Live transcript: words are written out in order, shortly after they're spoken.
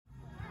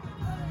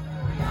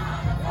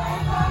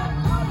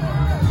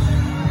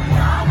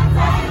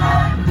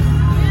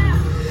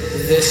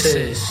This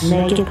is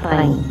Make It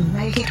Plain.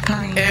 Make It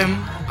Plain.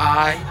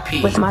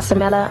 MIP With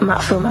Masamela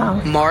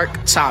Matfumo. Mark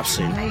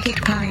Thompson. Make It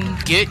Plain.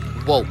 Get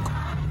woke.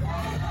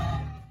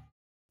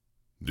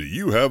 Do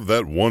you have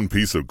that one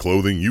piece of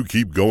clothing you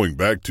keep going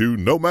back to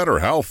no matter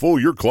how full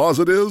your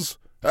closet is?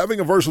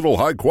 Having a versatile,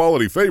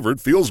 high-quality favorite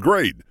feels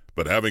great,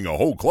 but having a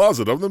whole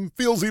closet of them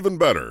feels even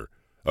better.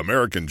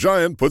 American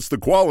Giant puts the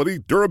quality,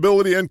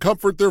 durability, and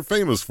comfort they're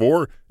famous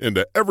for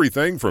into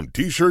everything from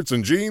t-shirts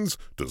and jeans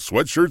to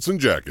sweatshirts and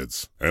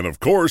jackets. And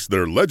of course,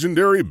 their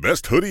legendary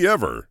best hoodie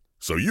ever.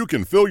 So you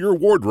can fill your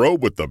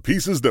wardrobe with the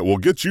pieces that will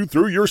get you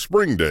through your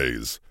spring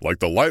days, like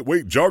the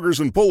lightweight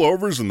joggers and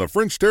pullovers in the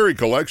French Terry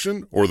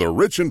collection or the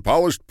rich and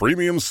polished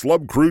premium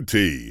Slub Crew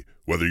tee.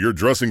 Whether you're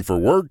dressing for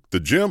work, the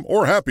gym,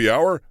 or happy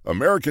hour,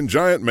 American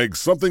Giant makes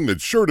something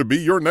that's sure to be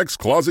your next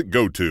closet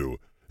go-to.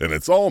 And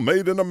it's all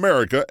made in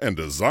America and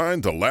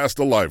designed to last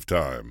a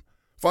lifetime.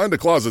 Find a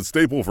closet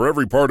staple for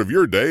every part of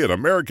your day at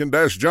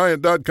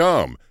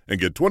American-Giant.com and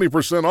get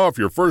 20% off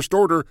your first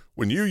order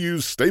when you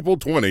use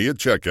Staple20 at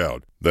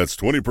checkout. That's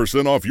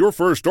 20% off your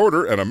first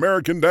order at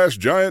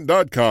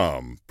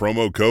American-Giant.com.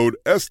 Promo code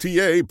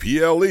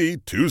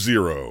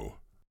STAPLE20.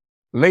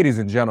 Ladies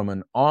and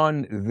gentlemen,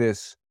 on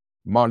this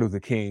Martin Luther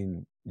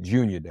King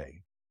Jr.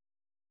 Day,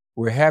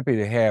 we're happy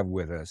to have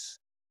with us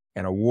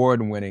an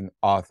award-winning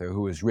author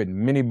who has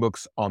written many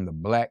books on the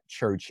Black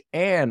church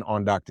and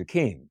on Dr.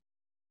 King,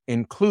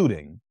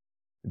 including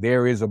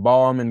There Is a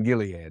Balm in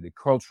Gilead, The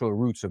Cultural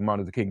Roots of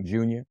Martin Luther King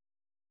Jr.,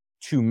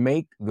 To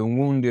Make the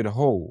Wounded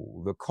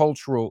Whole, The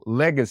Cultural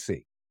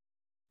Legacy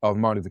of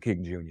Martin Luther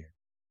King Jr.,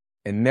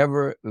 and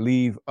Never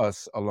Leave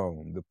Us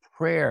Alone, The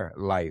Prayer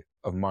Life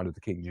of Martin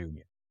Luther King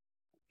Jr.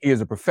 He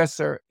is a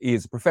professor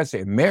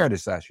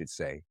emeritus, I should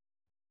say,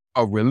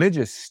 of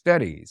religious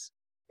studies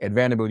at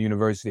Vanderbilt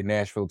University,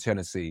 Nashville,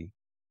 Tennessee,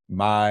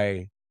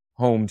 my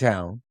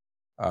hometown,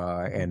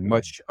 and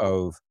much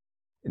of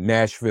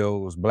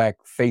Nashville's Black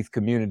faith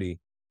community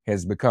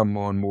has become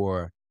more and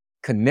more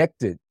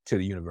connected to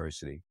the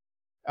university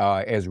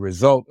as a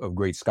result of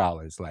great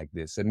scholars like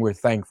this. And we're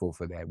thankful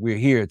for that. We're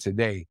here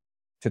today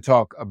to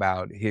talk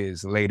about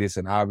his latest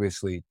and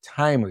obviously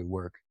timely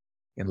work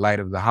in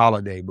light of the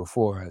holiday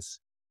before us,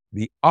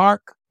 The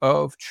Ark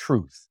of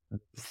Truth,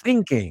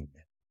 Thinking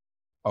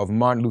of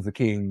Martin Luther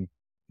King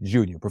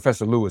Jr.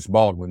 Professor Lewis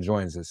Baldwin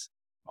joins us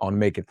on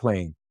Make It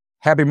Plain.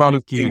 Happy Martin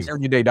Luther King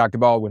Jr. Day, Dr.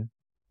 Baldwin.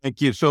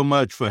 Thank you so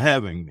much for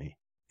having me.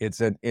 It's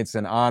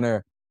an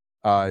honor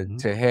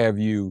to have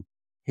you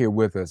here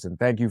with us, and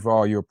thank you for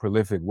all your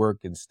prolific work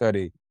and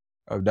study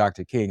of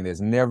Dr. King. There's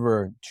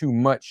never too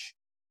much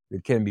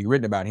that can be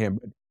written about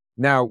him.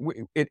 Now,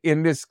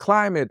 in this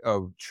climate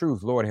of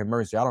truth, Lord have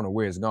mercy, I don't know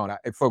where it's gone.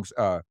 Folks,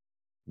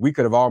 we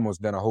could have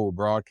almost done a whole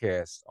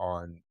broadcast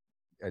on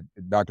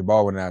Dr.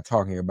 Baldwin and I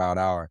talking about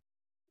our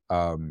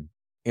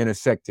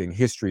intersecting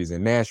histories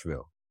in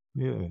Nashville.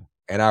 Yeah.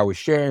 And I was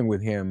sharing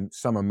with him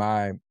some of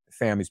my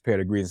family's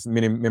pedigrees.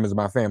 Many members of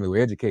my family were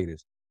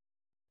educators.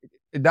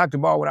 Dr.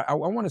 Baldwin, I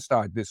want to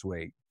start this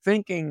way.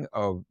 Thinking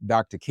of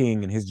Dr.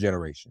 King and his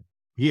generation.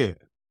 Yeah.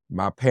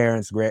 My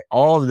parents,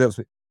 all of them.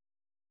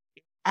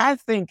 I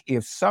think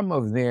if some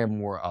of them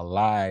were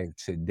alive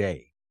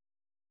today,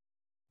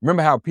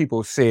 remember how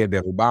people said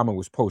that Obama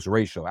was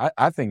post-racial?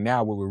 I think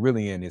now what we're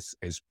really in is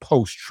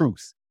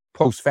post-truth,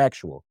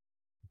 post-factual.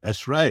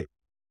 That's right.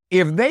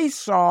 If they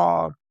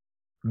saw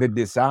the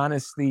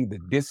dishonesty, the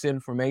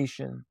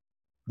disinformation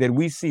that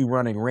we see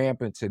running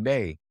rampant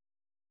today,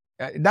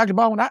 Dr.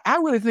 Baldwin, I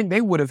really think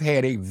they would have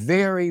had a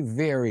very,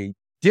 very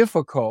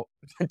difficult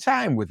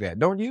time with that,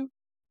 don't you?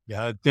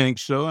 Yeah, I think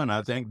so. And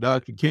I think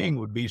Dr. King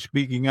would be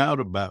speaking out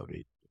about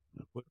it.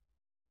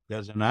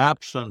 There's an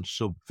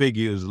absence of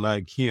figures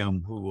like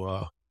him who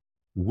are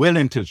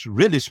willing to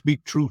really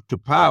speak truth to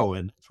power.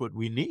 And that's what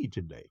we need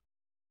today.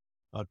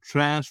 A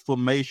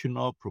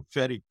transformational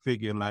prophetic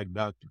figure like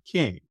Dr.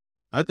 King.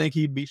 I think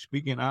he'd be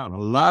speaking out. A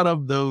lot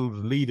of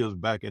those leaders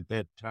back at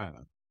that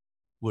time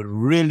would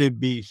really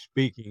be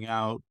speaking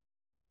out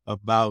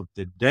about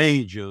the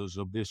dangers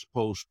of this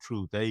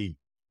post-truth age.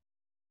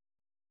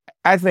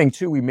 I think,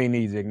 too, we may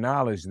need to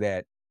acknowledge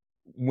that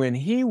when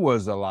he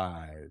was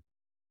alive,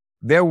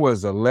 there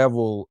was a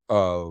level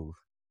of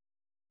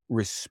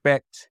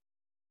respect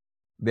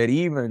that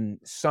even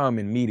some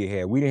in media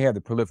had. We didn't have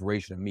the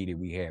proliferation of media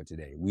we have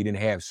today. We didn't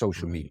have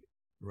social media.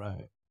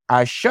 Right.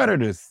 I shudder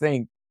to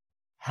think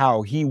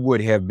how he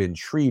would have been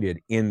treated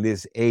in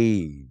this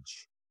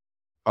age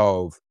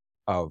of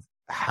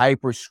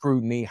hyper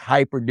scrutiny,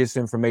 hyper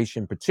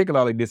disinformation,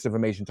 particularly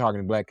disinformation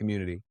targeting the Black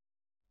community.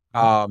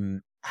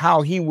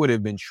 How he would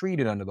have been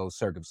treated under those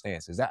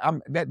circumstances.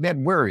 That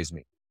worries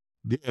me.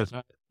 Yes,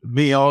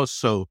 me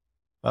also.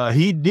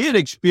 He did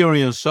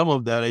experience some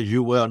of that, as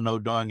you well know,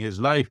 during his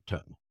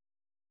lifetime,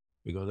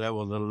 because there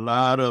was a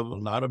lot of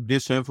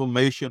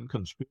disinformation,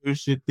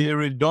 conspiracy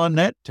theory during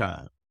that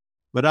time.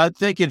 But I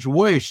think it's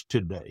worse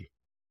today.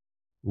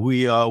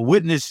 We are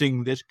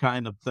witnessing this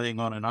kind of thing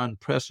on an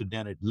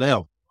unprecedented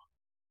level.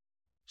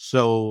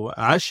 So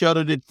I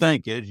shudder to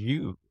think, as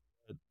you,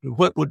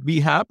 what would be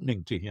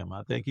happening to him.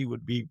 I think he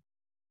would be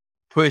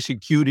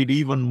persecuted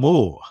even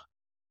more.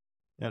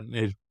 And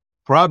it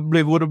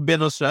probably would have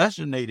been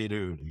assassinated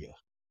earlier,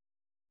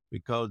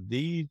 because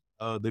the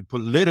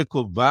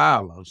political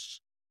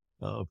violence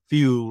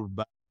fueled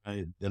by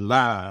the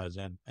lies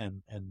and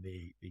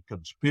the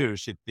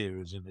conspiracy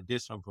theories and the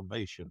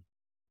disinformation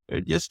are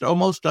just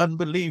almost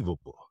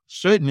unbelievable,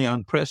 certainly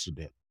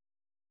unprecedented.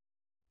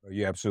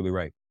 You're absolutely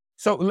right.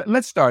 So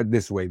let's start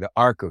this way, the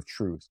arc of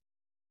truth.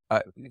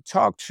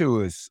 Talk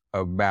to us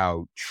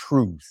about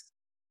truth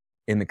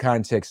in the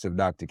context of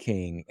Dr.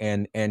 King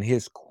and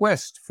his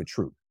quest for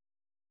truth.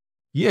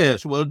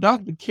 Yes, well,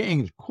 Dr.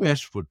 King's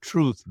quest for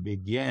truth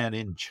began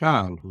in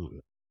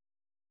childhood.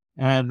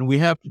 And we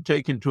have to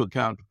take into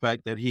account the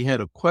fact that he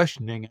had a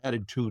questioning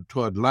attitude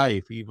toward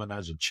life even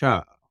as a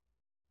child.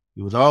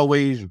 He was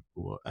always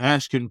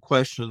asking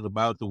questions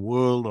about the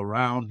world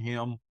around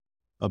him,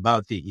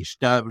 about the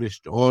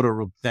established order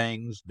of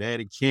things.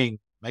 Daddy King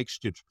makes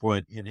this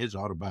point in his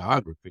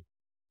autobiography.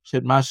 He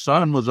said, my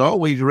son was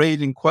always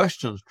raising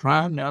questions,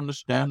 trying to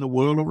understand the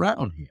world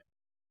around him.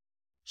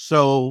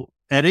 So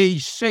at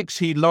age 6,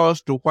 he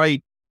lost a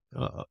white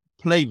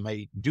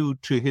playmate due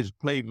to his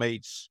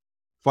playmate's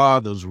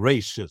father's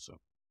racism.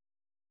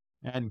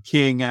 And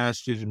King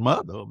asked his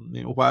mother,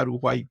 why do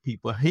white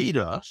people hate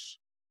us?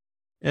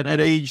 And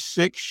at age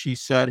 6, she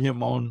sat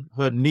him on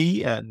her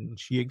knee and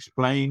she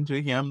explained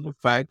to him the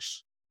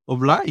facts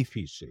of life,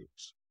 he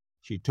says.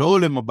 She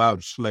told him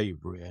about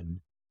slavery and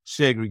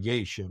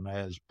segregation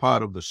as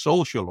part of the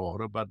social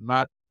order, but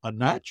not a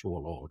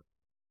natural order.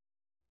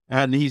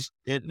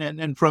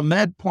 And from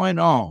that point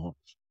on,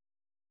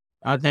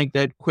 I think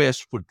that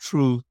quest for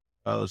truth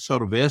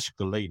sort of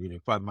escalated,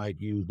 if I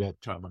might use that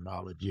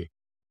terminology,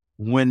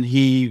 when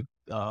he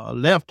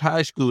left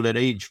high school at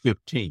age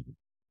 15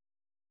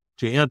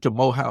 to enter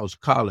Morehouse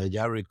College.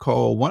 I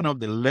recall one of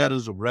the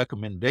letters of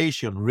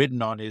recommendation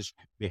written on his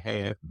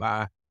behalf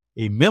by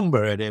a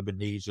member at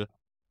Ebenezer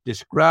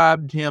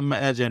described him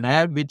as an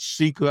avid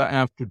seeker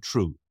after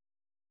truth.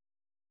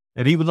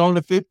 And he was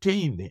only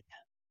 15 then.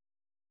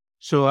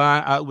 So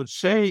I would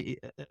say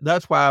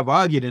that's why I've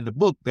argued in the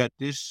book that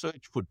this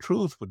search for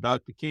truth for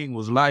Dr. King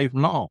was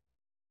lifelong,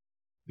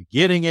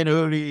 beginning in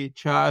early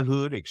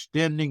childhood,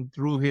 extending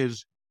through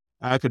his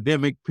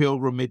academic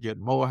pilgrimage at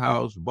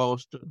Morehouse,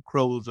 Boston,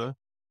 Crozer,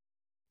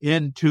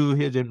 into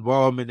his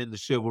involvement in the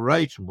civil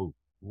rights movement,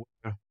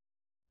 where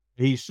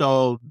he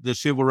saw the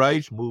civil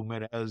rights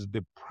movement as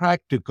the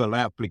practical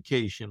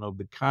application of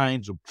the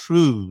kinds of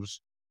truths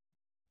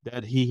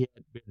that he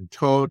had been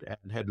taught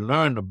and had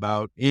learned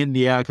about in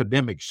the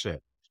academic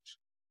settings.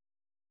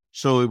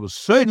 So it was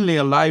certainly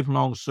a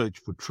lifelong search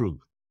for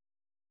truth.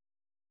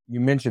 You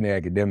mentioned the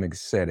academic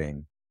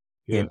setting.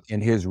 Yeah.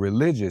 In his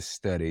religious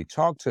study,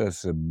 talk to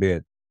us a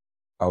bit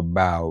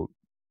about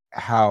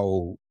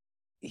how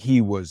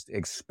he was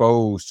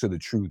exposed to the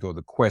truth or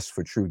the quest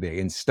for truth there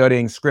in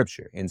studying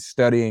scripture, in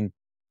studying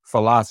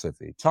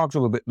philosophy. Talk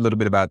to a little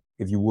bit about,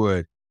 if you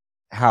would,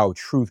 how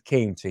truth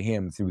came to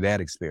him through that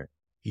experience.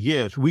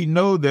 Yes, we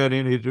know that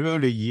in his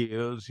early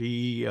years,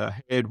 he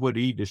had what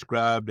he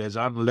described as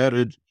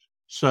unlettered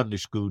Sunday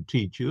school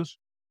teachers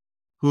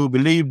who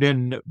believed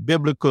in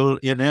biblical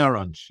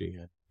inerrancy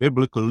and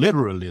biblical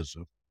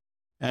literalism.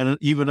 And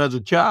even as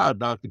a child,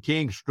 Dr.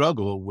 King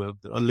struggled with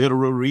a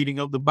literal reading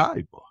of the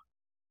Bible.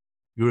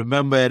 You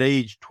remember at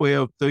age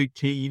 12,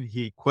 13,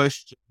 he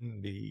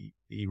questioned the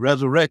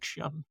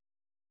resurrection.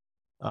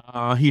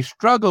 He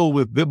struggled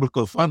with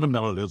biblical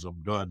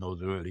fundamentalism during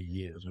those early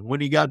years. And when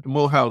he got to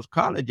Morehouse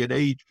College at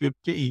age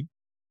 15,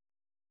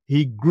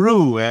 he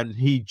grew and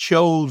he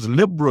chose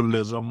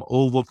liberalism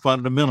over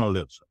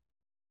fundamentalism,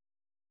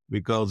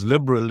 because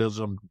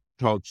liberalism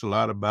talks a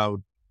lot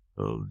about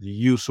the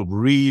use of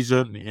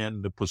reason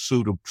in the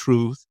pursuit of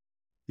truth,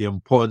 the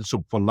importance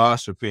of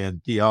philosophy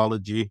and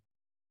theology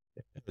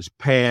as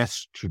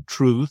paths to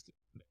truth.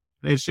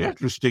 And it's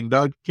interesting,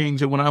 Dr. King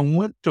said, when I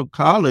went to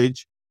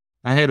college,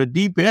 I had a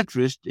deep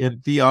interest in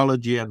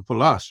theology and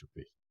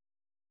philosophy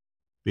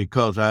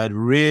because I had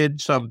read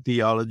some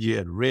theology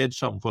and read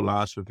some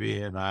philosophy,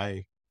 and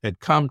I had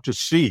come to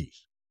see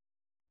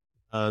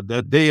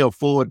that they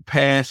afford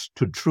paths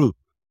to truth,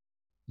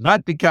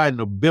 not the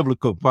kind of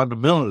biblical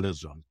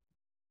fundamentalism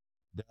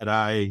that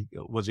I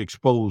was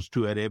exposed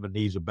to at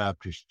Ebenezer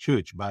Baptist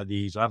Church by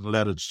these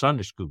unlettered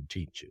Sunday school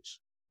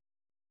teachers.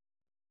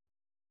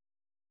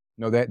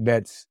 No,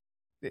 that's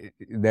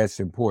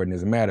important.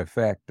 As a matter of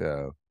fact,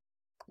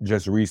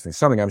 just recently,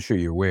 something I'm sure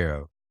you're aware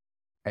of,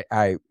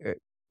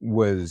 it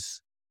was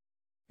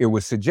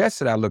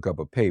suggested I look up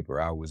a paper.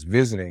 I was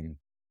visiting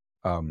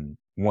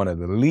one of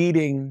the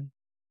leading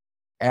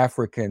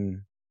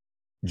African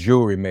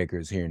jewelry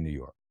makers here in New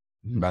York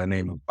by the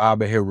name of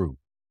Baba Heru.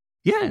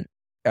 Yeah.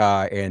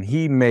 And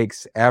he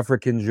makes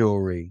African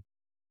jewelry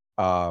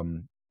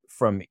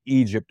from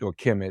Egypt or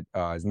Kemet.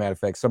 As a matter of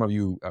fact, some of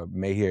you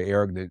may hear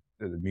Eric,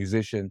 the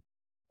musician,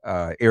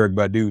 Eric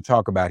Badu,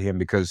 talk about him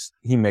because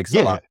he makes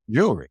a lot of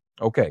jewelry.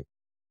 Okay.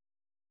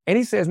 And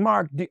he says,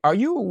 Mark, are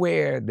you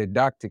aware that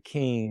Dr.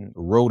 King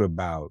wrote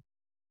about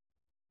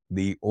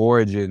the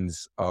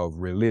origins of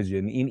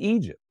religion in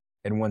Egypt?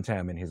 at one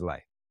time in his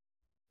life.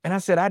 And I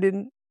said, I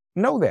didn't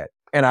know that.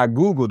 And I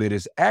Googled it.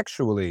 It's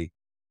actually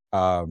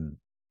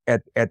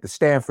at the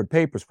Stanford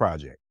Papers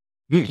Project.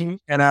 Mm-hmm.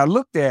 And I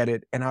looked at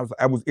it and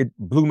it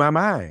blew my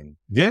mind.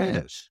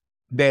 Yes.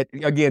 That,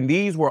 again,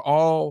 these were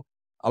all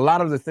a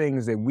lot of the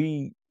things that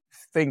we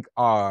think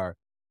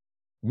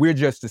we're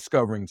just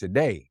discovering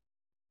today.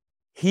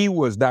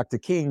 Dr.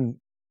 King,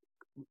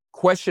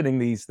 questioning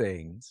these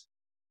things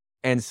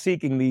and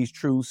seeking these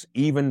truths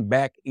even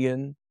back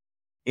in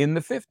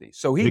the 50s.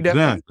 So he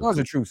definitely was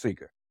a truth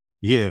seeker.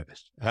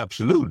 Yes,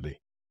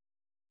 absolutely.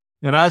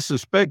 And I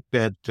suspect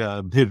that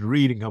his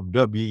reading of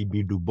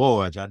W.E.B. Du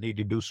Bois, I need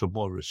to do some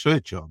more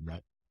research on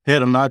that,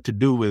 had a lot to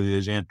do with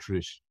his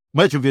interest,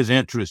 much of his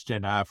interest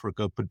in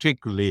Africa,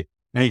 particularly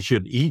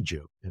ancient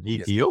Egypt and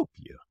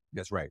Ethiopia.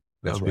 That's right.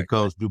 That's right.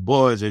 Because Du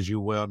Bois, as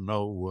you well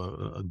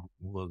know,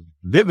 was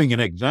living in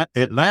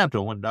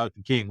Atlanta when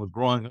Dr. King was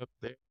growing up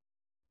there.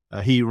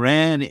 He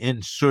ran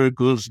in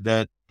circles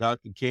that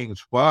Dr.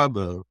 King's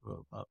father,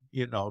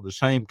 the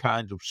same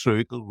kinds of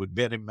circles with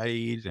Bennie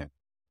Mays and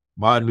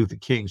Martin Luther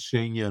King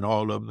Sr. and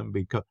all of them.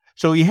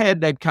 So he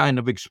had that kind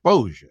of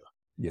exposure.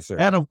 Yes, sir.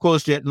 And, of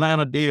course, the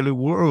Atlanta Daily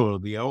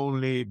World, the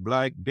only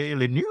Black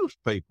daily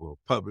newspaper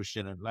published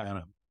in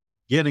Atlanta,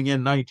 getting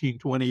in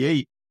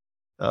 1928,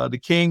 the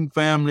King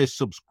family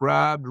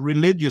subscribed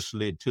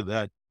religiously to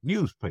that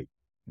newspaper.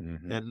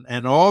 Mm-hmm.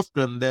 And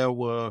often there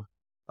were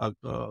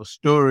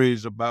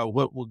stories about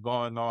what was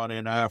going on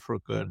in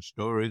Africa and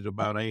stories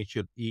about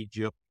ancient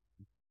Egypt.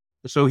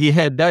 So he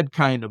had that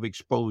kind of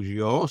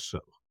exposure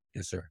also.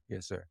 Yes, sir.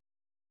 Yes, sir.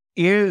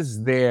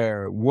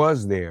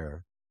 Was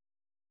there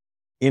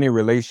any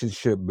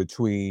relationship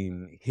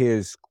between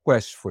his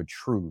quest for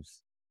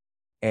truth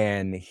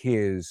and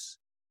his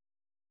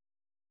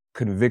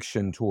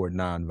conviction toward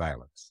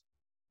nonviolence?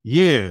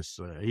 Yes,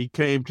 he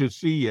came to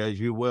see, as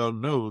you well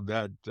know,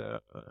 that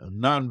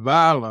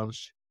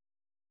nonviolence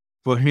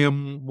for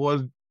him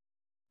was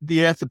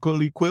the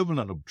ethical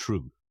equivalent of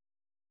truth.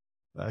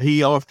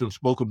 He often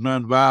spoke of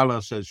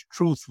nonviolence as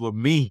truth for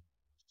me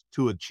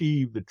to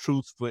achieve the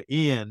truth for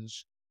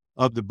ends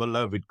of the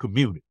beloved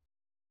community.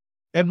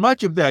 And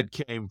much of that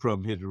came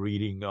from his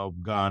reading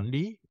of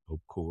Gandhi, of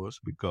course,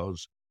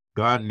 because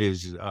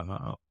Gandhi's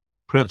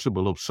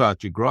principle of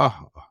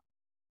satyagraha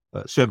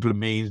simply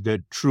means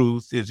that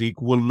truth is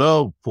equal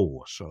love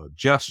force or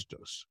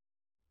justice.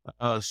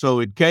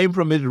 So it came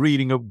from his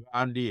reading of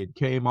Gandhi. It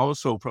came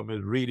also from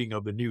his reading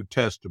of the New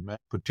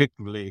Testament,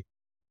 particularly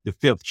the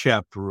 5th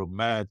chapter of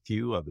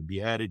Matthew, of the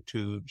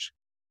Beatitudes.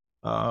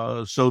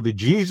 So the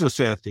Jesus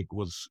ethic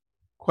was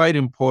quite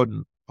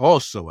important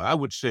also. I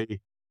would say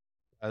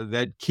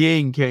that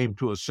King came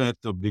to a sense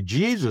of the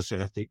Jesus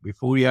ethic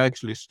before he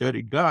actually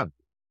studied Gandhi.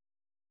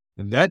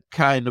 And that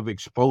kind of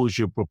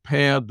exposure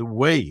prepared the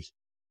way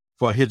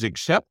for his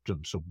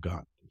acceptance of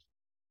Gandhi.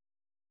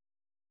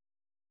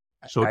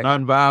 So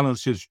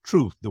nonviolence is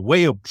truth, the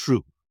way of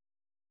truth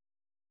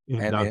in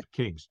Dr.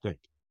 King's thinking.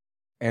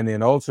 And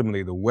then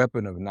ultimately the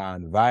weapon of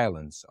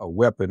nonviolence, a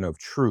weapon of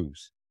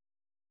truth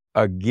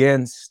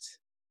against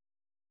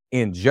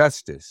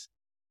injustice.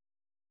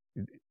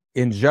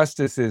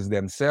 Injustices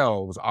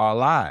themselves are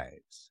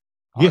lives.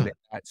 Yeah.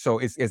 So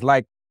it's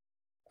like,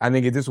 I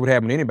think this would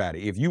happen to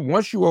anybody.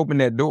 Once you open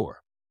that door,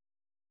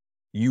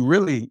 you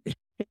really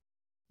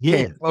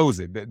can't close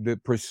it. The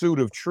pursuit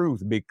of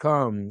truth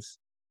becomes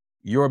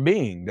your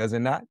being, does it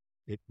not?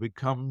 It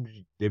becomes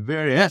the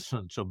very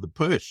essence of the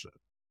person.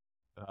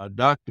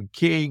 Dr.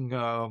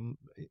 King,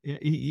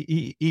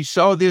 he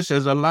saw this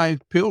as a life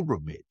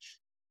pilgrimage.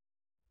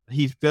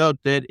 He felt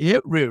that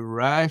every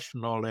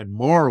rational and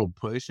moral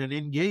person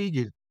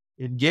engages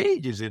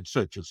in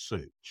such a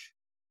search.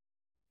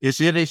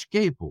 It's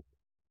inescapable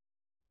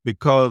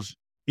because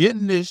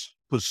in this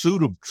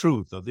pursuit of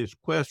truth, or this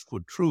quest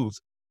for truth,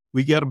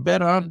 we get a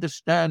better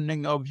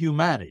understanding of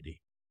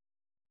humanity,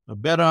 a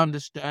better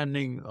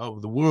understanding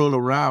of the world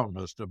around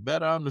us, a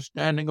better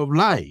understanding of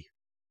life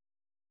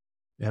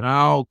and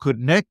our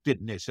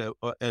connectedness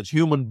as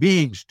human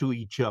beings to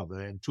each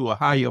other and to a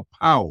higher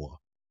power.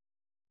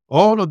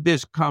 All of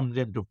this comes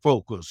into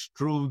focus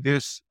through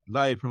this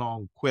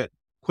lifelong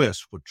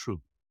quest for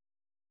truth.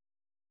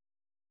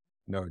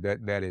 No,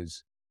 that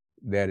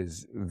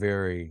is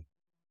very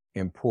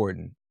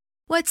important.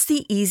 What's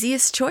the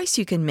easiest choice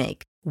you can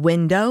make?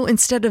 Window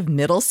instead of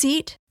middle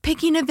seat?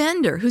 Picking a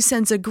vendor who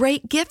sends a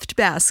great gift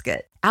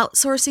basket?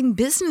 Outsourcing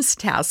business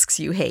tasks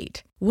you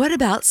hate? What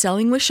about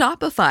selling with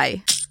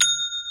Shopify?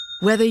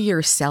 Whether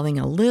you're selling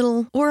a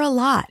little or a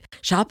lot,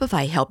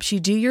 Shopify helps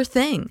you do your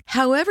thing,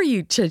 however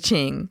you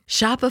cha-ching.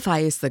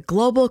 Shopify is the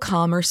global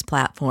commerce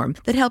platform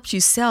that helps you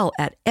sell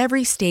at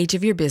every stage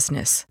of your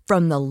business.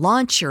 From the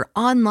launch your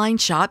online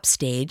shop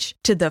stage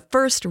to the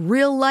first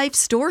real-life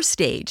store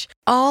stage,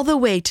 all the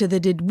way to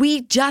the did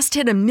we just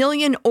hit 1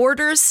 million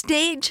orders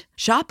stage.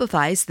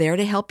 Shopify's there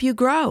to help you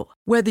grow.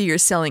 Whether you're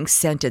selling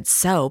scented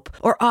soap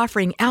or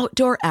offering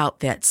outdoor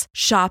outfits,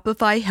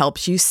 Shopify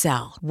helps you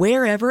sell.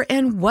 Wherever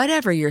and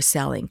whatever you're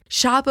selling,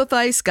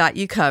 Shopify's got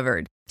you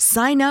covered.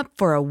 Sign up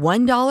for a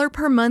 $1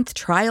 per month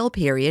trial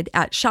period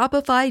at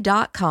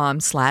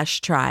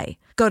shopify.com/try.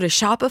 Go to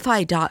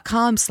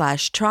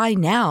shopify.com/try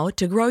now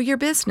to grow your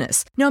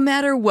business, no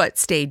matter what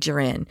stage you're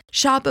in.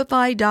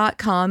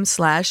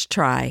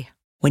 Shopify.com/try.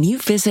 When you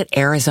visit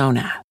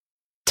Arizona,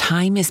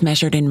 time is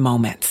measured in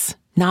moments,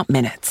 not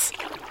minutes.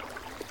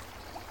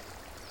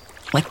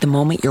 Like the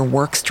moment your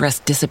work stress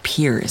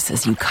disappears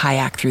as you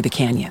kayak through the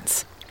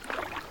canyons.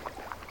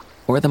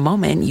 Or the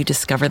moment you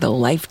discover the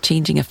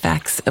life-changing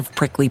effects of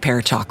prickly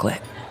pear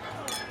chocolate.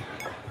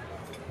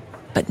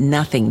 But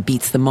nothing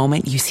beats the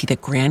moment you see the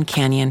Grand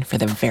Canyon for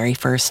the very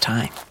first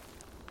time.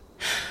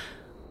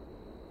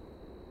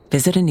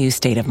 Visit a new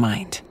state of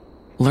mind.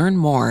 Learn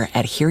more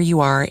at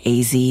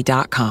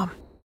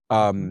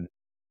hereyouareaz.com.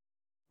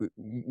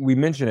 We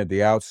mentioned at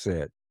the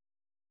outset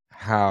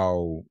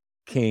how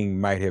King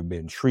might have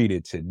been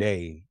treated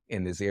today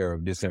in this era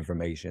of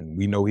disinformation.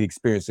 We know he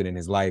experienced it in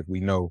his life. We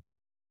know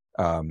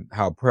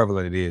how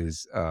prevalent it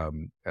is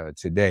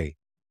today.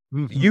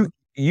 Mhm.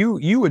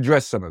 You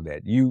address some of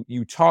that.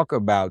 You talk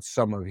about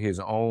some of his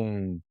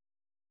own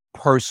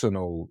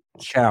personal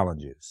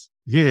challenges.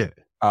 Yeah.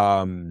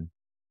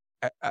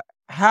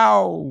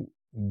 How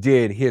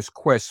did his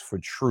quest for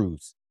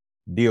truth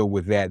deal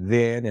with that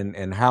then,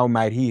 and how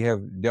might he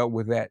have dealt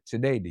with that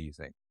today, do you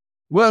think?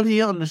 Well,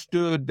 he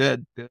understood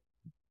that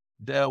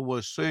there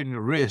was certain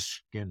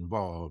risk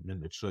involved in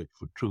the search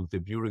for truth.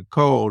 If you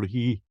recall,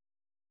 he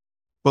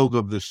spoke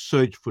of the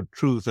search for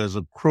truth as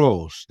a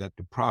cross that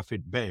the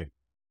prophet bare.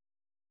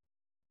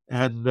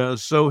 And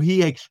so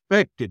he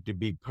expected to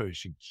be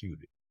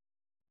persecuted.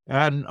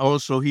 And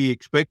also he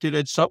expected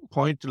at some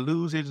point to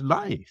lose his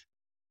life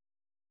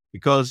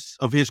because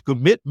of his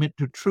commitment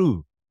to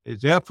truth,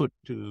 his effort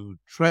to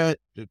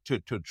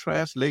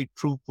translate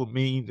truthful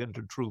means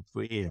into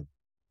truthful end.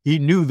 He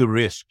knew the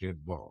risk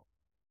involved.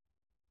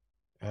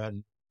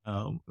 And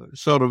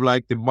sort of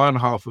like the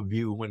Bonhoeffer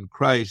view, when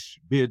Christ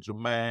bids a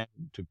man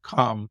to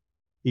come,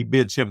 he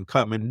bids him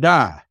come and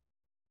die.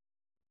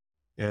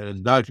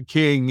 And Dr.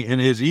 King, in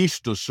his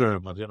Easter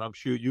sermons, and I'm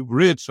sure you've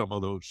read some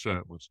of those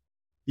sermons,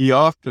 he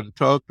often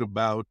talked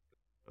about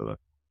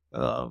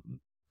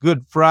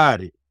Good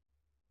Friday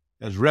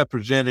as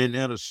representing,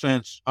 in a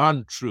sense,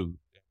 untruth,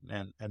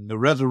 and the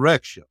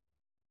resurrection,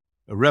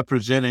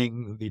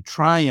 representing the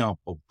triumph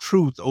of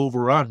truth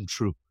over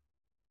untruth.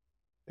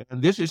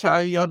 And this is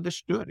how he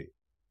understood it.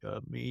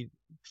 I mean,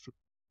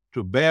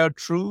 to bear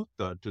truth,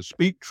 to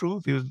speak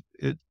truth is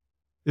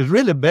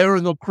really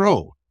bearing a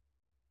cross.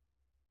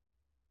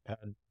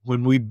 And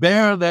when we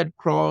bear that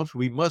cross,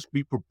 we must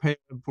be prepared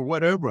for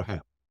whatever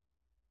happens.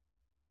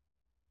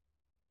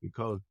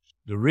 Because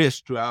the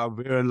risk to our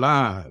very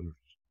lives,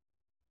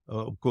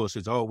 of course,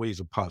 is always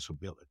a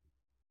possibility.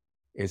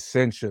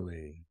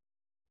 Essentially,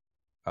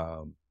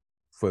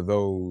 for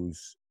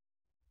those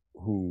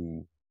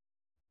who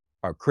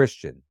are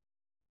Christian,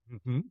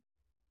 Mm-hmm.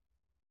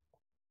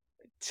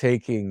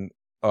 seeking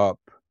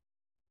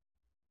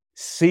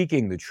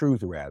the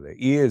truth rather,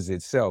 is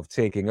itself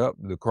taking up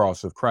the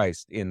cross of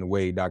Christ in the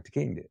way Dr.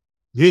 King did.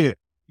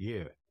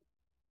 Yeah.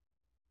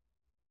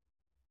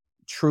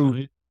 Truth.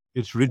 And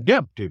it's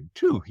redemptive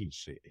too, he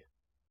said.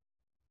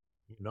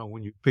 You know,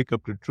 when you pick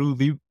up the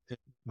truth,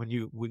 when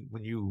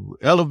you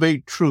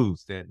elevate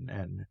truth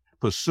and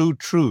pursue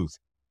truth,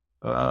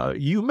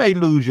 you may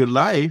lose your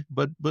life,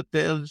 but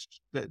there's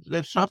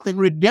something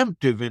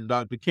redemptive in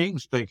Dr.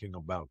 King's thinking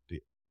about this.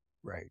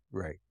 Right.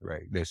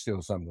 There's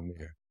still something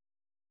there.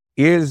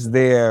 Is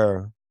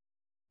there,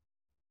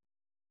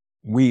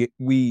 we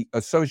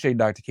associate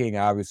Dr. King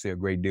obviously a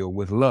great deal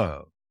with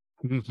love.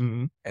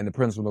 Mm-hmm. And the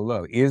principle of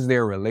love. Is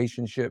there a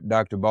relationship,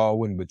 Dr.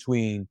 Baldwin,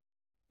 between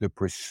the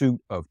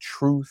pursuit of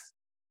truth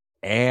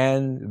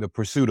and the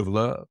pursuit of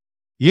love?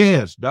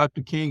 Yes,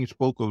 Dr. King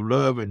spoke of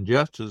love and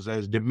justice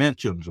as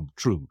dimensions of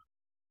truth.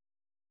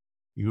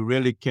 You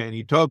really can.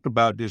 He talked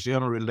about this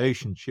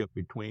interrelationship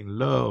between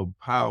love,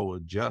 power,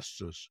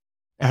 justice,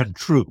 and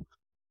truth.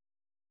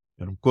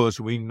 And of course,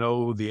 we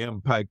know the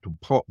impact of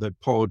that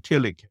Paul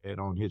Tillich had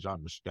on his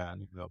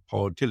understanding of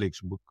Paul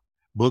Tillich's book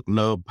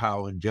Love,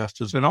 Power, and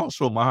Justice, and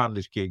also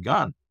Mohandas K.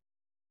 Gandhi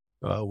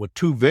were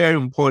two very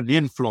important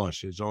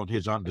influences on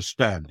his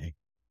understanding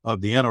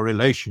of the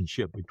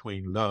interrelationship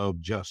between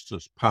love,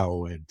 justice,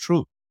 power, and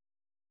truth.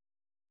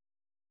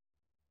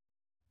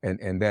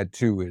 And that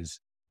too is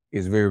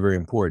very, very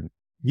important.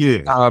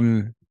 Yeah.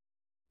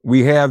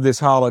 We have this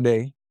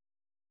holiday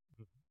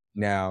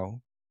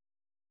now.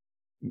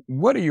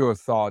 What are your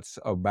thoughts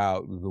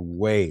about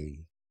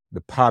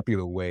the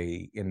popular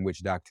way in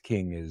which Dr.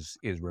 King is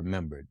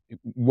remembered?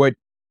 What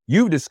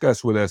you've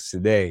discussed with us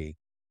today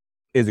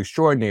is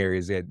extraordinary,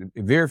 is that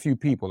very few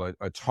people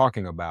are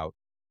talking about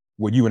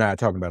what you and I are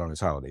talking about on this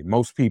holiday.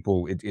 Most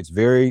people, it's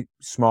very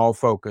small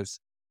focus,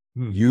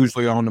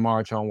 usually on the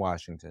March on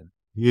Washington.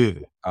 Yeah.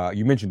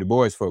 You mentioned Du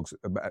Bois, folks.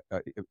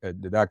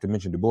 The doctor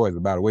mentioned Du Bois.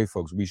 By the way,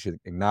 folks, we should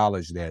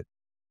acknowledge that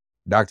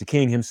Dr.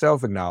 King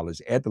himself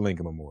acknowledged at the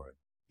Lincoln Memorial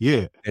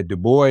Yeah. that Du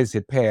Bois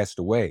had passed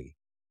away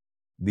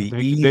I think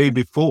the day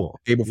before.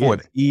 The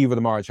eve of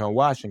the March on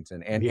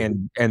Washington. And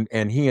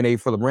he and A.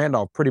 Philip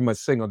Randolph pretty much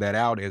signaled that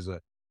out as a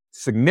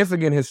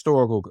significant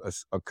historical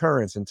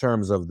occurrence in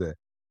terms of the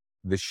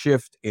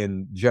shift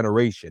in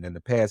generation and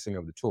the passing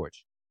of the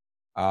torch.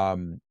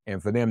 And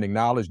for them to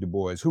acknowledge Du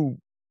Bois, who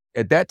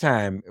at that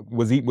time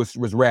was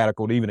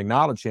radical to even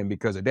acknowledge him,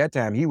 because at that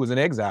time he was in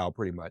exile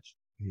pretty much.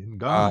 In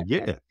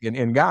Ghana,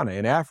 in Ghana,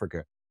 in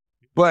Africa.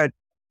 But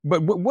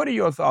what are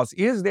your thoughts?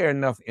 Is there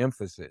enough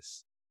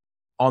emphasis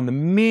on the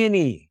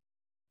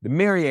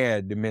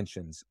myriad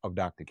dimensions of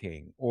Dr.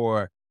 King,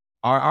 or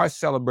are our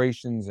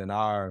celebrations and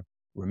our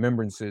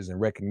remembrances and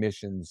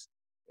recognitions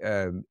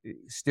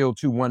still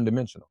too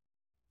one-dimensional?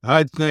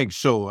 I think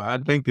so. I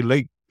think the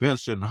late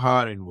Vincent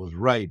Harding was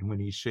right when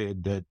he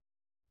said that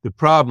the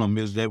problem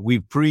is that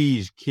we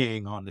freeze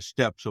King on the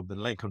steps of the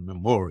Lincoln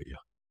Memorial,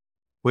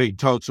 where he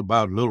talks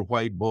about little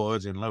white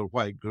boys and little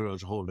white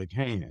girls holding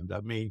hands. I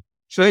mean,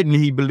 certainly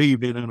he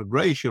believed in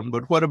integration,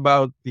 but what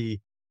about the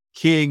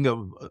King of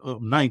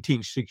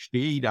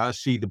 1968, I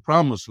See the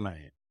Promised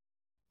Land,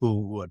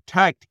 who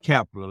attacked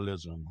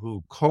capitalism,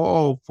 who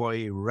called for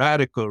a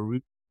radical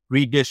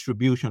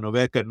redistribution of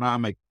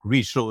economic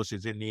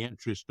resources in the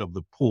interest of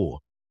the poor,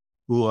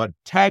 who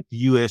attacked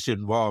U.S.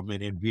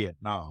 involvement in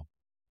Vietnam?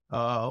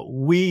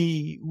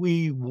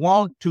 We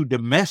want to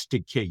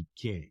domesticate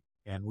King,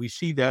 and we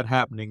see that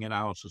happening in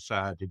our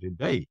society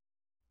today.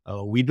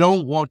 We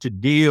don't want to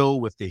deal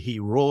with the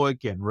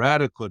heroic and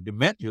radical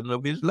dimension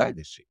of his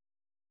legacy.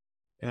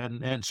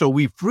 And so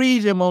we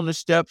freeze him on the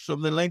steps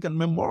of the Lincoln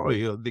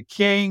Memorial. The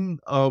King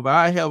of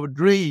I Have a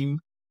Dream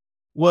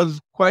was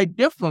quite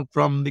different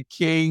from the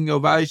King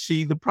of I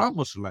See the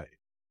Promised Land.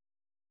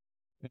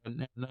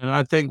 And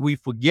I think we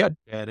forget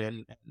that.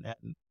 And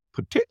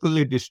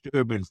particularly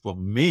disturbing for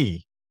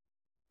me,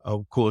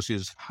 of course,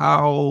 is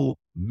how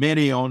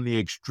many on the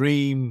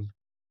extreme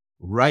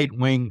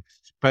right-wing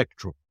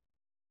spectrum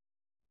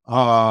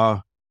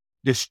are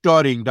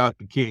distorting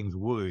Dr. King's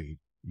words,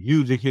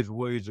 using his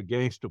words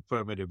against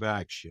affirmative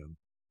action,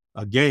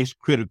 against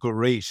critical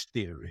race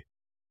theory.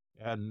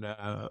 And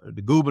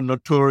the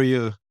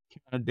gubernatorial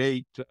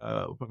candidate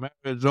from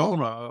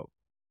Arizona,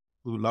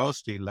 who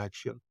lost the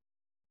election,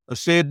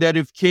 said that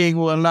if King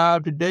were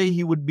alive today,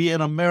 he would be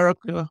an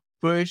America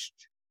First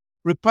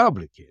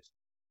Republican.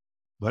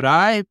 But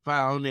I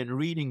found in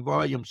reading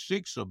volume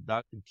 6 of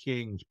Dr.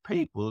 King's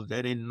papers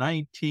that in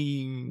late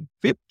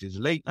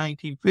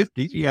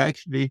 1950s, he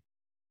actually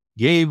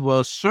gave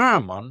a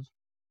sermon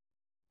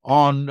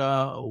on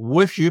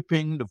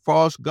worshiping the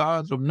false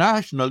gods of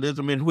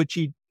nationalism, in which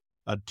he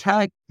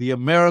attacked the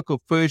America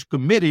First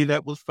Committee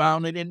that was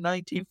founded in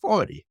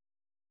 1940.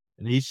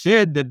 And he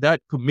said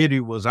that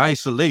committee was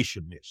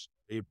isolationist.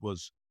 It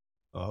was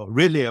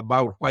really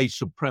about white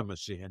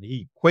supremacy, and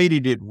he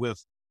equated it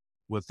with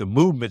the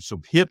movements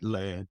of Hitler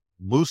and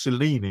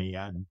Mussolini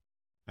and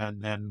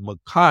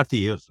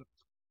McCarthyism.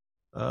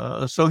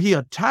 So he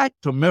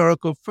attacked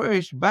America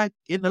First back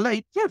in the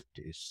late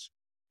 50s,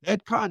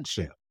 that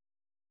concept.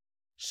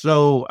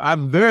 So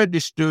I'm very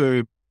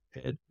disturbed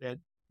at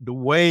the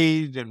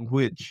ways in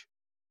which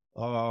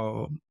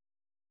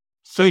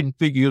certain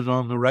figures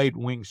on the right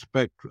wing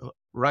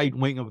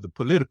of the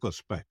political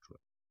spectrum,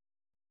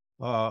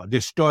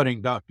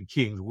 distorting Dr.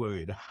 King's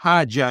word,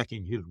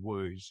 hijacking his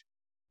words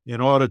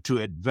in order to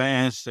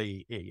advance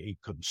a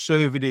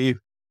conservative,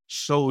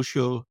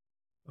 social,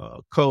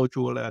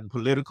 cultural, and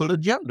political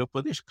agenda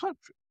for this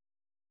country.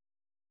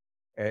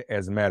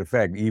 As a matter of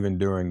fact, even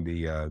during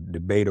the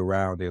debate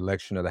around the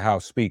election of the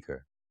House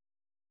Speaker,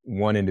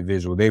 one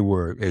individual, they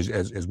were,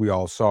 as we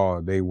all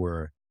saw, they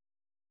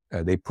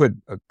put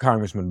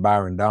Congressman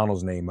Byron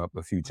Donalds' name up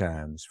a few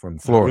times from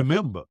Florida. I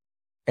remember.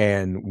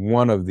 And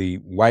one of the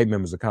white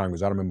members of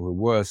Congress, I don't remember who it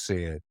was,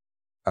 said,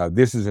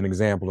 this is an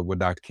example of what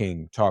Dr.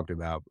 King talked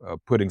about,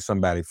 putting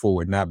somebody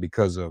forward, not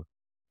because of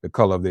the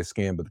color of their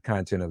skin, but the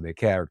content of their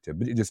character.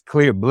 But it just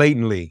clear,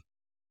 blatantly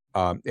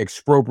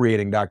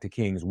expropriating Dr.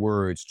 King's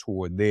words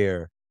toward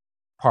their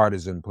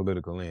partisan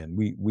political end.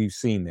 We've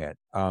seen that.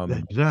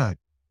 Exactly.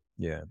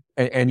 Yeah.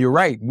 And you're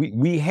right.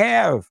 We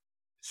have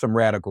some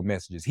radical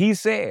messages. He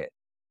said,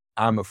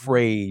 I'm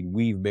afraid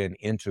we've been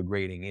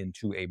integrating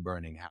into a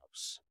burning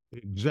house.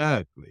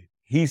 Exactly.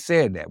 He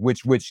said that,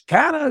 which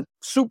kind of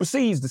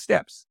supersedes the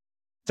steps.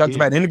 Talks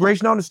about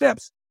integration on the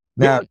steps.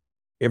 Now,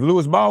 if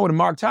Lewis Baldwin and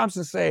Mark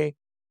Thompson say,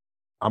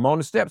 I'm on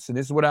the steps and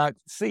this is what I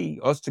see,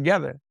 us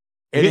together.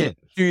 And then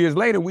a few years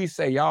later, we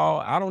say,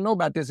 y'all, I don't know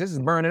about this. This is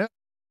burning up.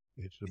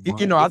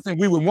 I think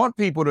we would want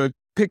people to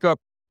pick up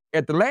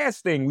at the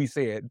last thing we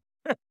said.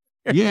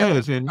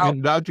 Yes,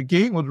 and Dr.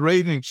 King was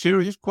raising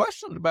serious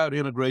questions about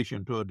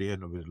integration toward the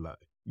end of his life.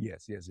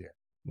 Yes.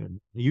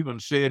 And he even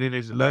said in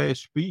his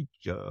last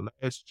speech,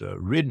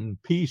 written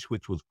piece,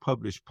 which was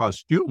published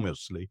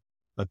posthumously,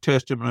 a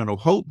testament of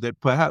hope that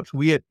perhaps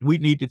we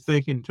need to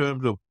think in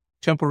terms of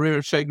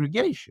temporary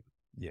segregation.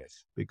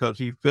 Yes. Because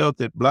he felt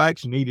that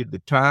blacks needed the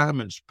time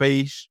and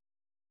space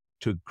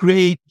to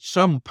create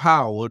some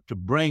power to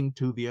bring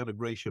to the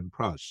integration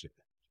process.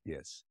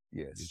 Yes.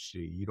 You Yes.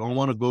 see, you don't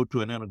want to go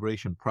to an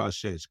integration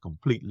process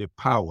completely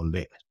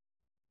powerless.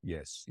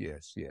 Yes.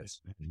 Yes.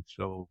 Yes. And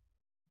so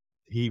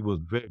he was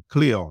very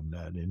clear on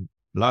that. And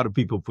a lot of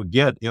people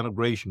forget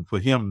integration for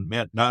him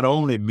meant not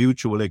only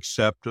mutual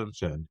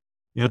acceptance and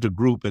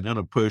intergroup and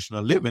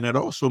interpersonal living, it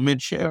also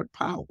meant shared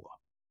power.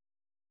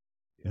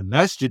 And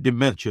that's the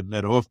dimension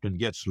that often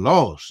gets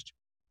lost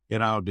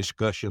in our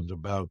discussions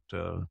about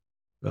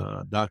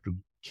Dr.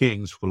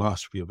 King's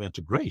philosophy of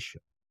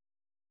integration.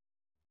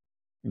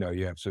 No,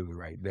 you're absolutely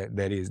right.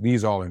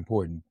 These are all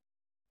important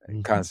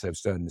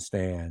concepts to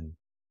understand.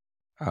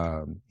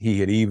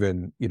 He had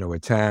even,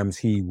 at times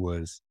he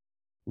was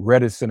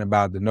reticent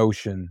about the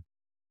notion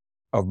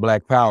of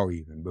Black power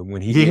even, but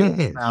when he gave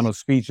the final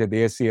speech at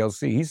the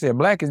SCLC, he said,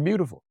 Black is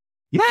beautiful.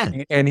 Yeah.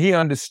 And he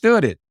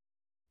understood it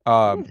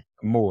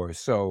more.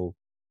 So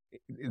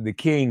the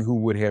King who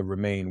would have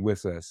remained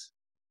with us,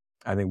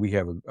 I think we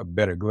have a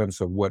better glimpse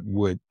of what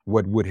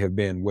would have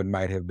been, what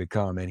might have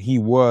become. And he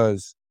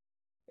was,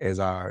 as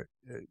our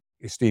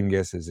esteemed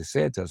guest has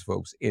said to us,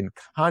 folks, in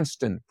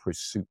constant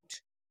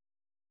pursuit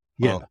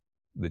of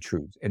the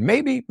truth. And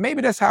maybe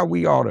that's how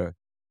we ought to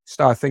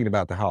start thinking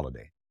about the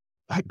holiday.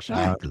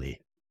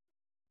 Exactly.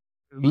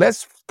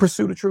 Let's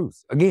pursue the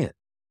truth again.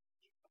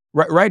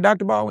 Right,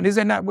 Dr. Baldwin? Is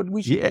that not what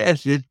we should?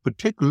 Yes, it's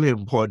particularly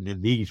important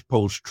in these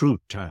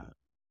post-truth times.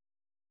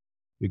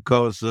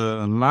 Because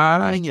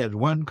lying, as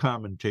one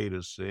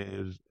commentator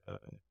says,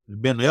 has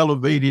been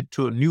elevated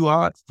to a new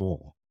art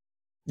form.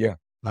 Yeah.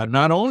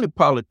 Not only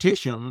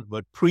politicians,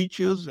 but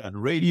preachers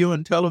and radio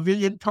and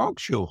television talk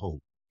show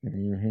hosts.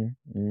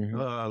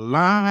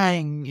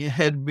 Lying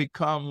had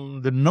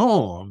become the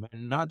norm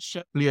and not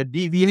simply a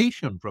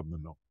deviation from the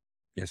norm.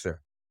 Yes, sir.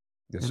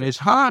 Yes, and sir. it's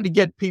hard to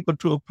get people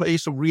to a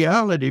place of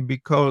reality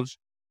because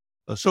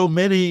so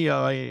many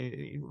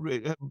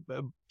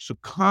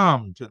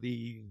succumb to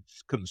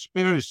these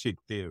conspiracy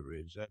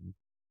theories and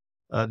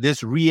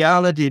this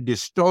reality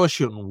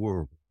distortion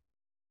world.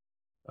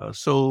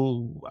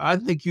 So I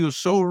think you're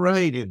so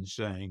right in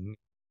saying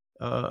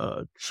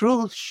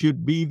truth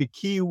should be the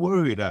key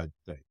word, I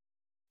think.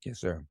 Yes,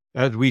 sir.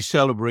 As we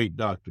celebrate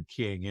Dr.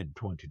 King in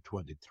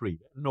 2023.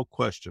 No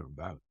question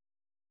about it.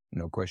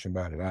 No question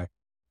about it.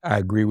 I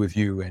agree with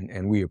you,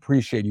 and we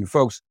appreciate you.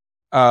 Folks,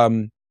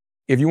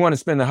 if you want to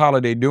spend the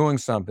holiday doing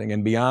something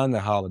and beyond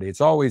the holiday,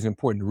 it's always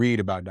important to read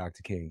about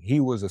Dr. King. He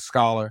was a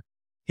scholar.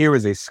 Here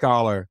is a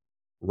scholar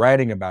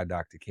writing about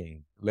Dr.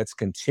 King. Let's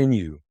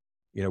continue.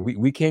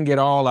 We can't get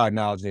all our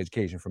knowledge and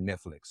education from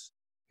Netflix.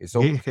 It's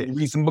okay.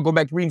 Go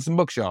back to reading some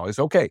books, y'all. It's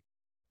okay.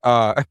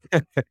 The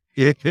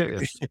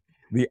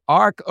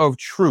Arc of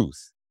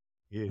Truth,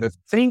 The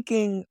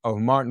Thinking of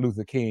Martin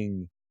Luther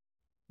King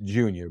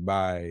Jr.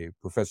 by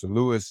Professor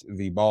Lewis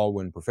V.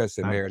 Baldwin,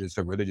 Professor Emeritus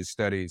of Religious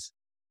Studies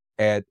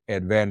at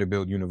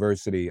Vanderbilt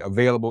University.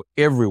 Available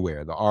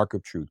everywhere, The Arc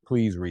of Truth.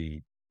 Please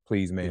read.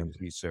 Please, ma'am.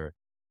 Please, sir.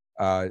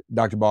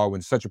 Dr.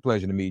 Baldwin, such a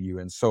pleasure to meet you,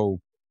 and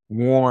so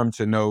warm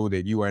to know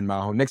that you are in my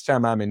home. Next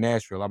time I'm in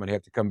Nashville, I'm going to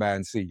have to come by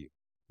and see you.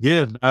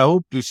 Yes, I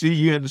hope to see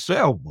you in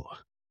Selma.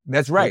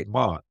 That's right.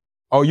 March.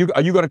 Oh, are you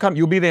going to come?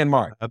 You'll be there in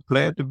March. I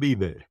plan to be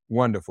there.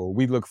 Wonderful.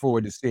 We look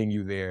forward to seeing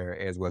you there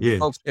as well. Yes.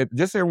 Folks,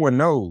 just so everyone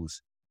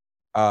knows,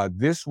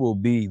 this will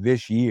be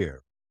this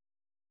year.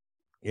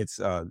 It's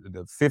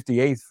the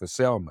 58th for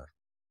Selma,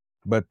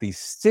 but the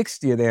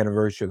 60th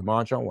anniversary of the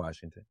March on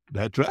Washington.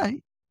 That's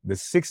right. The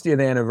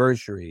 60th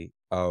anniversary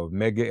of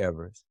Medgar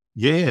Evers.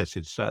 Yes,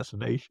 it's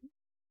assassination.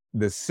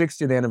 The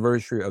 60th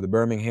anniversary of the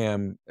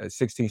Birmingham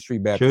 16th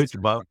Street Baptist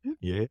Church.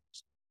 Yes.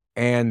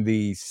 And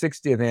the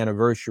 60th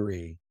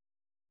anniversary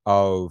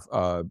of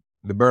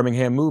the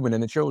Birmingham movement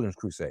and the Children's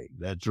Crusade.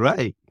 That's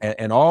right.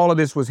 And all of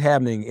this was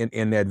happening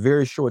in that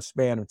very short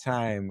span of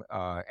time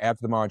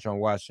after the March on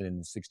Washington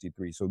in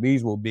 63. So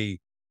these will be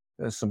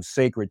some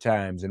sacred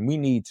times, and we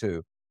need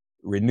to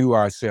renew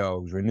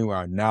ourselves, renew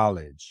our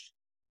knowledge.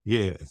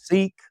 Yeah.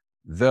 Seek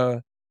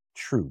the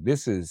truth.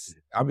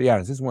 I'll be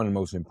honest, this is one of the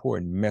most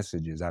important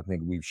messages I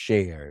think we've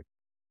shared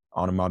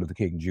on the Martin Luther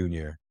King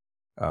Jr.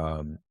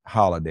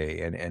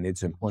 Holiday. And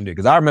it's important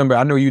because I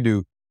know you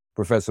do,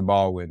 Professor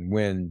Baldwin,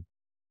 when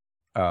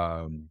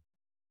Ronald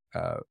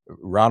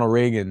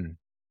Reagan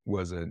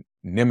was a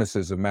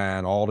nemesis of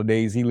mine all the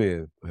days he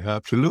lived.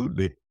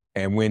 Absolutely.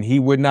 And when he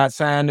would not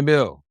sign the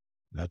bill.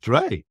 That's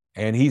right.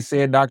 And he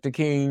said Dr.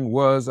 King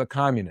was a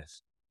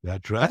communist.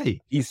 That's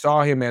right. He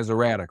saw him as a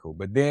radical.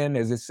 But then,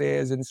 as it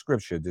says in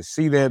Scripture, to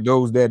see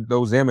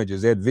those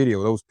images, that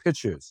video, those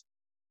pictures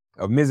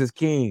of Mrs.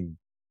 King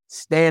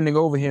standing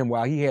over him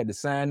while he had to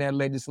sign that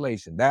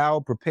legislation.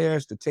 Thou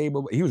preparest the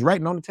table. He was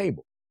writing on the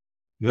table.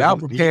 Thou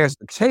preparest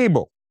the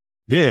table.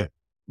 Yeah.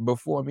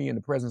 Before me in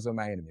the presence of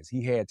my enemies.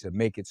 He had to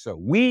make it so.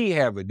 We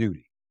have a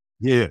duty.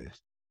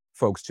 Yes.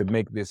 Folks, to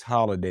make this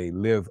holiday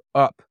live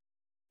up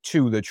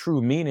to the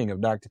true meaning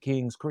of Dr.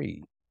 King's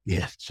creed.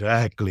 Yes,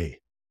 exactly.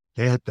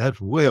 That's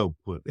well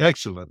put.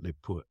 Excellently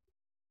put.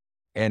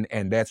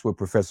 And that's what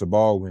Professor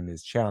Baldwin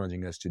is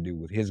challenging us to do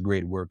with his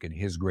great work and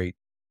his great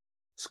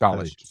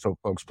scholarship. So,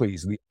 folks,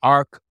 please, The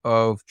Arc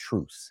of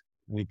Truth.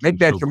 Make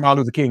that your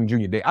Martin Luther King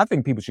Jr. Day. I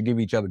think people should give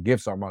each other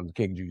gifts on Martin Luther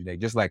King Jr. Day,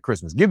 just like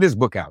Christmas. Give this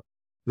book out.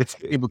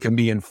 People can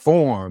be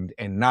informed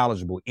and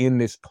knowledgeable in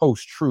this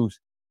post-truth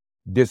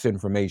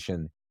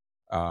disinformation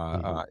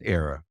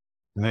era.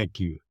 Thank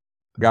you.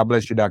 God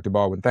bless you, Dr.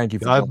 Baldwin. Thank you.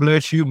 God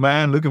bless you,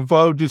 man. Looking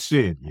forward to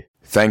seeing you.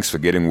 Thanks for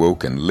getting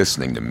woke and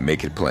listening to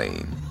Make It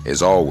Plain.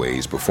 As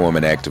always, perform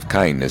an act of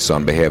kindness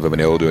on behalf of an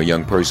elder or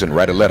young person.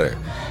 Write a letter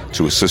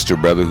to a sister or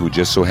brother who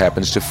just so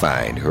happens to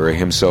find her or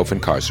himself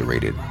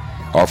incarcerated.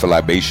 Offer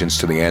libations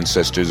to the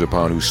ancestors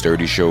upon whose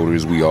sturdy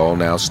shoulders we all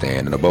now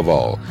stand. And above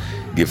all,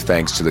 give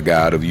thanks to the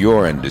God of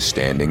your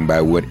understanding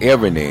by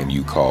whatever name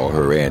you call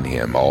her and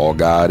him. All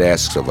God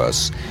asks of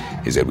us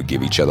is that we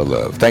give each other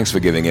love. Thanks for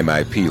giving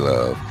MIP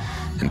love.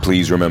 And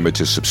please remember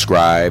to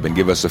subscribe and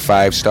give us a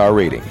 5-star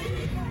rating.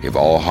 If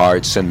all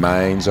hearts and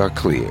minds are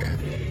clear,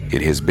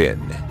 it has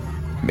been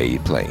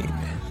made plain.